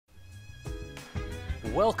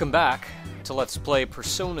Welcome back to Let's Play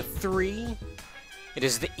Persona 3. It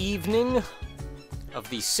is the evening of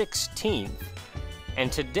the 16th,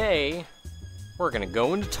 and today we're gonna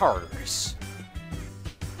go into Tartarus.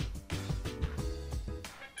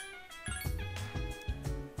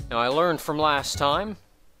 Now, I learned from last time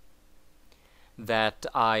that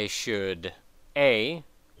I should A,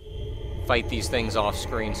 fight these things off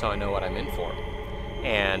screen so I know what I'm in for,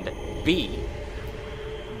 and B,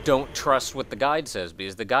 don't trust what the guide says,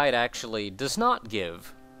 because the guide actually does not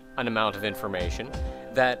give an amount of information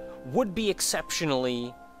that would be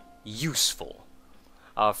exceptionally useful.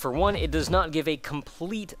 For one, it does not give a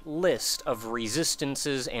complete list of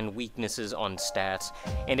resistances and weaknesses on stats,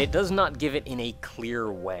 and it does not give it in a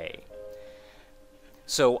clear way.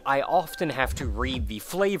 So I often have to read the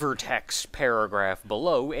flavor text paragraph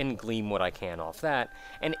below and glean what I can off that,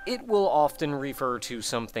 and it will often refer to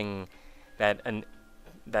something that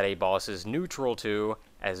a boss is neutral to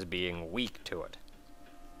as being weak to it.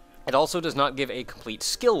 It also does not give a complete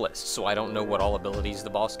skill list, so I don't know what all abilities the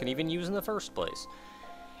boss can even use in the first place.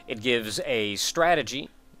 It gives a strategy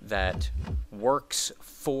that worked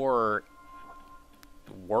for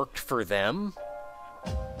them,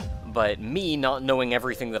 but me not knowing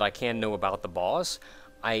everything that I can know about the boss,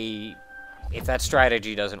 if that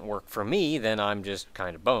strategy doesn't work for me, then I'm just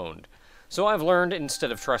kind of boned. So I've learned,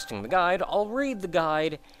 instead of trusting the guide, I'll read the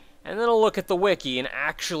guide, and then I'll look at the wiki and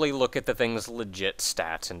actually look at the thing's legit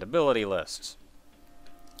stats and ability lists.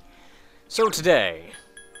 So today,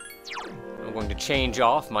 I'm going to change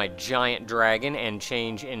off my giant dragon and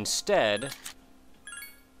change instead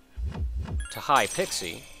to High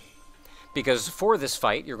Pixie, because for this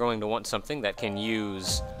fight, you're going to want something that can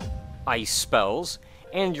use ice spells,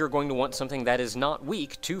 and you're going to want something that is not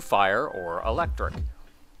weak to fire or electric.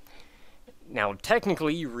 Now,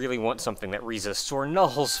 technically, you really want something that resists or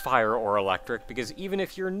nulls fire or electric, because even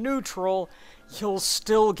if you're neutral, you'll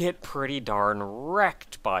still get pretty darn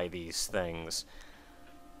wrecked by these things.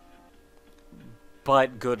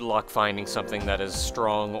 But good luck finding something that is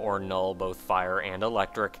strong or null both fire and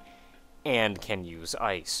electric, and can use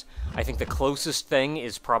ice. I think the closest thing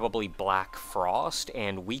is probably Black Frost,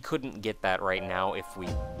 and we couldn't get that right now if we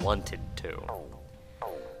wanted to.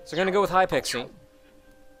 So I'm going to go with High Pixie.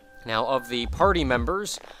 Now, of the party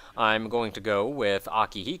members, I'm going to go with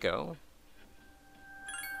Akihiko,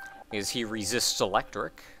 because he resists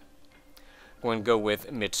electric. I'm going to go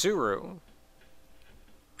with Mitsuru,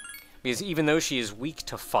 because even though she is weak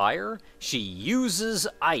to fire, she uses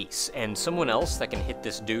ice, and someone else that can hit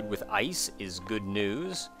this dude with ice is good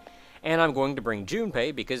news. And I'm going to bring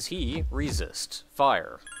Junpei, because he resists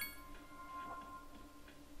fire.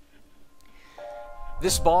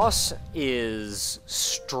 This boss is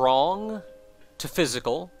strong to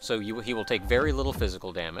physical, so he will take very little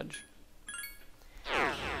physical damage.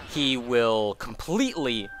 He will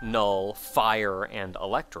completely null fire and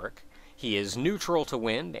electric. He is neutral to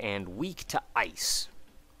wind and weak to ice.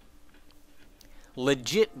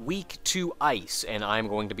 Legit weak to ice, and I'm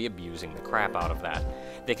going to be abusing the crap out of that.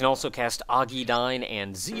 They can also cast Agidyne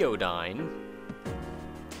and Zeodyne,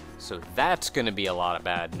 so that's going to be a lot of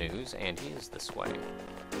bad news, and he is this way.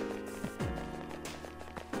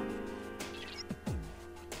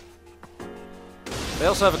 They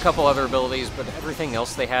also have a couple other abilities, but everything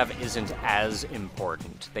else they have isn't as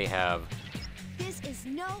important. They have... This is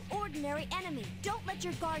no ordinary enemy. Don't let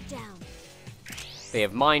your guard down. They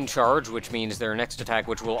have Mind Charge, which means their next attack,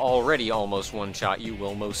 which will already almost one-shot you,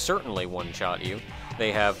 will most certainly one-shot you.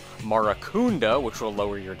 They have Maracunda, which will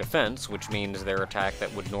lower your defense, which means their attack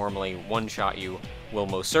that would normally one-shot you will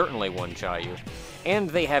most certainly one-shot you. And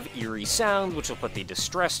they have Eerie Sound, which will put the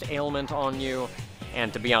distressed ailment on you.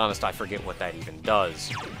 And to be honest, I forget what that even does.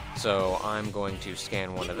 So I'm going to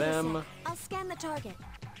scan one of them. I'll scan the target.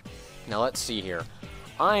 Now let's see here.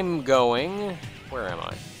 I'm going... Where am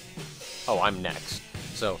I? Oh, I'm next.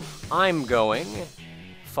 So I'm going,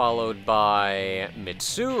 followed by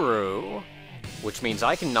Mitsuru, which means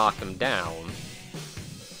I can knock them down.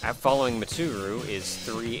 Following Mitsuru is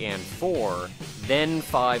 3 and 4, then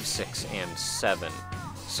 5, 6, and 7.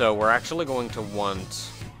 So we're actually going to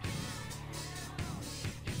want...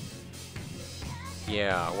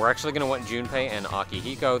 Yeah, we're actually going to want Junpei and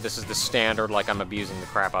Akihiko. This is the standard, like I'm abusing the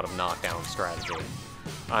crap out of knockdown strategy.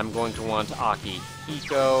 I'm going to want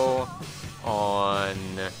Akihiko on...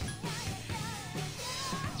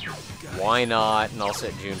 Why not? And I'll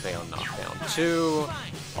set Junpei on knockdown 2.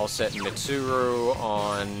 I'll set Mitsuru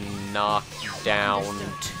on knockdown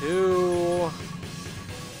 2.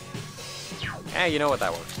 You know what,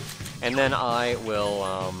 that works. And then I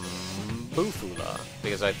will, Bufula,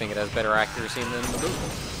 because I think it has better accuracy than the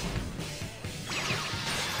Bufula.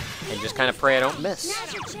 just kind of pray I don't miss.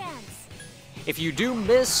 Now's your chance. If you do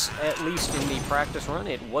miss, at least in the practice run,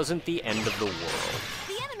 it wasn't the end of the world.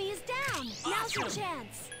 The enemy is down. Now's your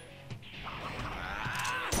chance.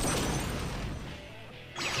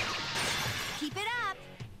 Keep it up.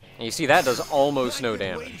 And you see, that does almost no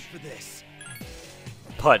damage.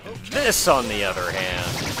 But this, on the other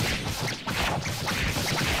hand,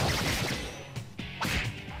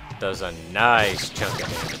 does a nice chunk of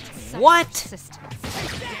damage. What?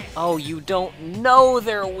 Oh, you don't know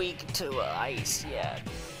they're weak to ice yet.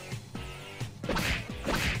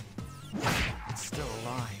 It's still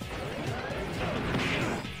alive.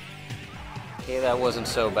 Okay, that wasn't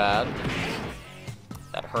so bad.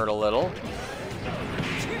 That hurt a little.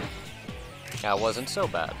 That wasn't so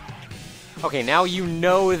bad. Okay, now you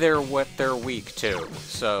know what they're weak to.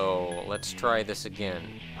 So let's try this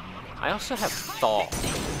again. I also have Thaw,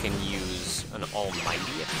 who can use an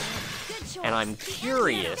almighty attack. And I'm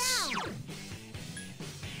curious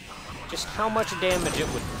just how much damage it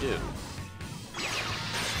would do.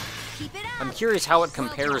 I'm curious how it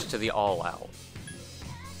compares to the all-out.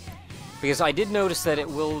 Because I did notice that it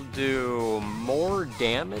will do more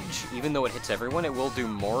damage, even though it hits everyone, it will do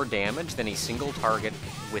more damage than a single target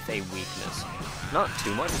with a weakness. Not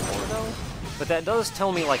too much more, though, but that does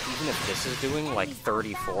tell me, like, even if this is doing, like,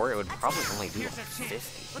 34, it would probably only do, like, 50.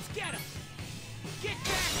 Let's get him. Get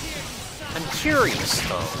back here, you son. I'm curious,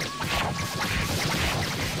 though.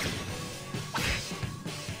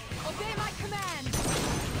 Obey my command.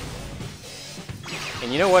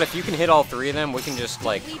 And you know what? If you can hit all three of them, we can just,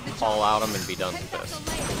 like, all out them and be done with this.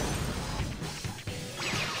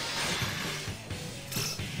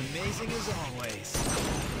 Amazing as always.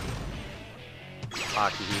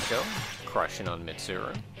 Akihiko, crushing on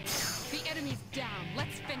Mitsuru. The enemy's down.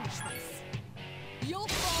 Let's finish this. You'll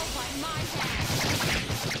fall by my hand.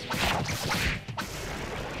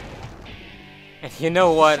 And you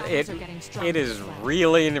know what? Shadows are getting stronger It is as well.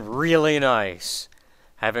 really, really nice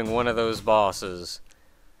having one of those bosses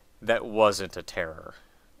that wasn't a terror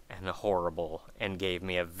and horrible and gave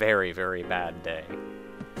me a very, very bad day.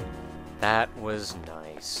 That was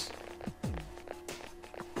nice.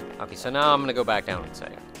 Okay, so now I'm gonna go back down and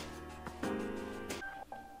save.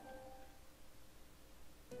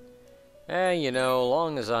 You know,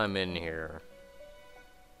 long as I'm in here.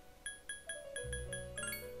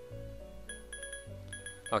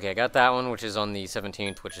 Okay, I got that one, which is on the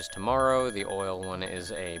 17th, which is tomorrow. The oil one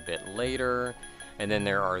is a bit later. And then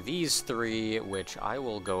there are these three, which I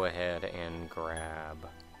will go ahead and grab.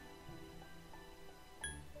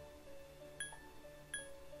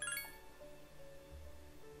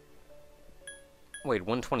 Wait,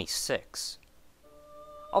 126.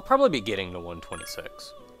 I'll probably be getting to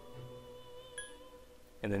 126.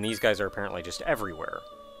 And then these guys are apparently just everywhere.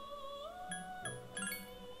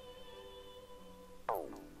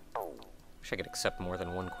 Wish I could accept more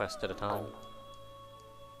than one quest at a time.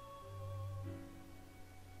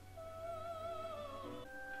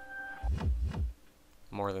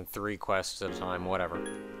 More than 3 quests at a time, whatever.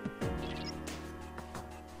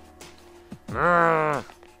 I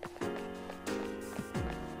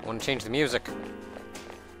want to change the music.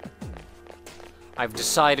 I've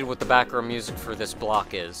decided what the background music for this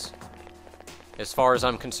block is. As far as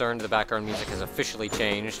I'm concerned, the background music has officially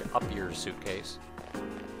changed. Up your suitcase.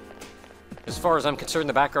 As far as I'm concerned,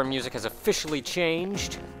 the background music has officially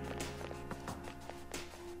changed.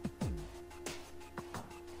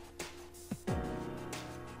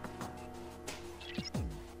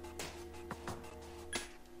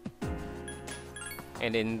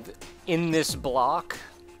 And in this block,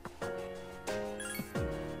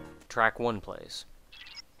 track 1 plays.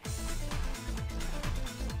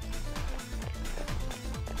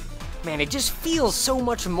 Man, it just feels so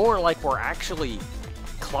much more like we're actually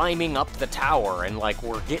climbing up the tower and like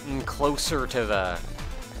we're getting closer to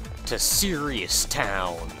Serious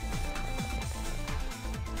Town.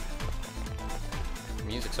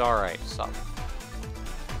 Music's alright, so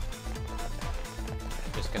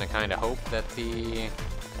just gonna kinda hope that the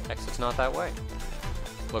exit's not that way.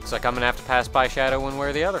 Looks like I'm gonna have to pass by Shadow one way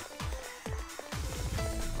or the other.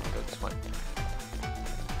 I'll go this way.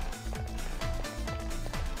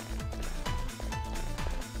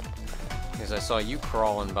 Because I saw you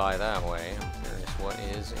crawling by that way, I'm curious what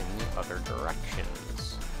is in the other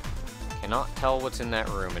directions. Cannot tell what's in that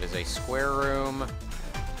room. It is a square room.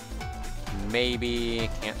 Maybe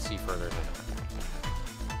can't see further than that.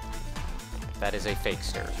 That is a fake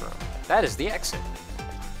stairs room. That is the exit.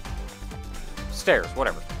 Stairs,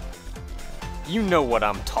 whatever. You know what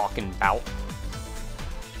I'm talking about.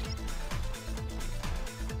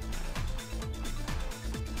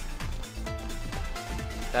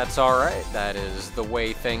 That's alright. That is the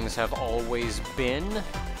way things have always been.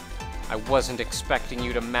 I wasn't expecting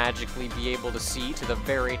you to magically be able to see to the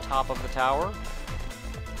very top of the tower.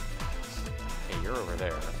 Hey, you're over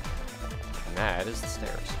there. And that is the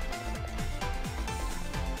stairs.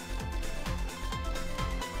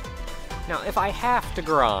 Now, if I have to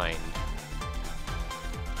grind,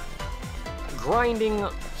 grinding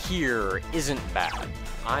here isn't bad.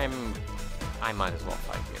 I might as well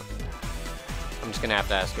fight you. I'm just gonna have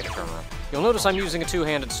to ask you to turn around. You'll notice I'm using a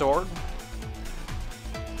two-handed sword.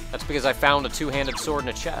 That's because I found a two-handed sword in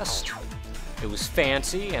a chest. It was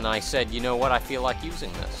fancy, and I said, you know what, I feel like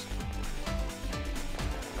using this.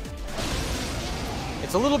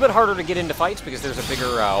 It's a little bit harder to get into fights because there's a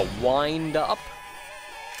bigger wind-up.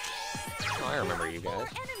 Oh, I remember you guys.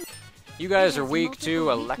 You guys are weak to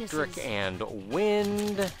electric and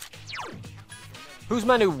wind. Who's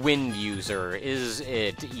my new wind user? Is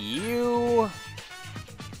it you?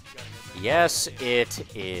 Yes, it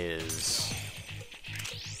is.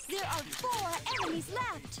 There are 4 enemies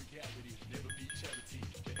left.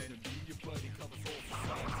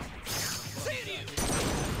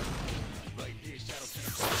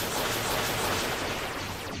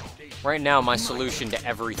 Right now, my solution to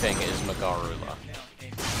everything is Magarula.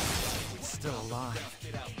 It's still alive.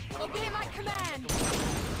 Obey my command!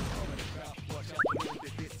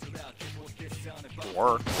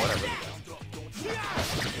 Work, whatever.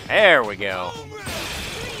 There we go. 3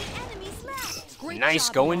 enemies left. Great Nice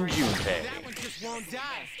job, going, Warrior. Junpei. That one just won't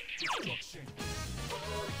die.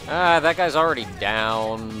 That guy's already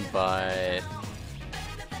down, but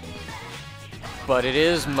it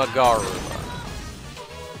is Magarula.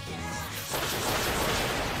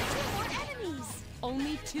 4 enemies.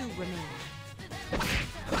 Only 2 remain.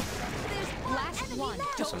 Last one.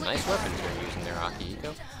 Some nice weapons you're using there,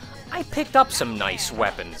 Akihiko. I picked up some nice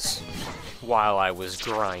weapons while I was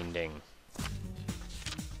grinding.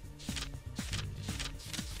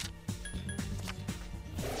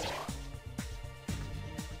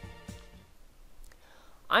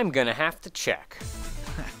 I'm gonna have to check.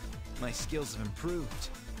 My skills have improved.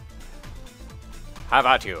 How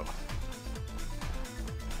about you?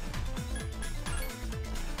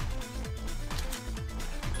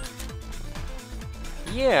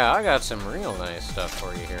 Yeah, I got some real nice stuff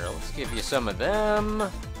for you here. Let's give you some of them.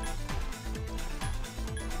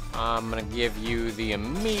 I'm gonna give you the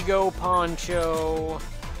Amigo Poncho.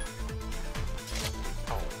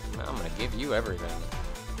 Oh, I'm gonna give you everything.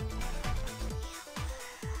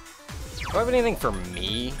 Do I have anything for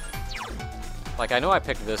me? Like, I know I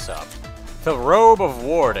picked this up. The Robe of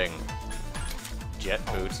Warding. Jet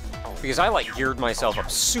boots. Because I, like, geared myself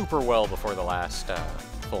up super well before the last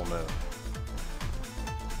full moon.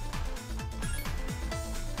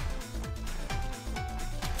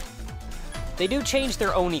 They do change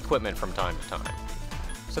their own equipment from time to time.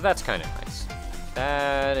 So that's kind of nice.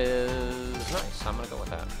 That is nice. I'm gonna go with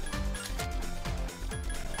that.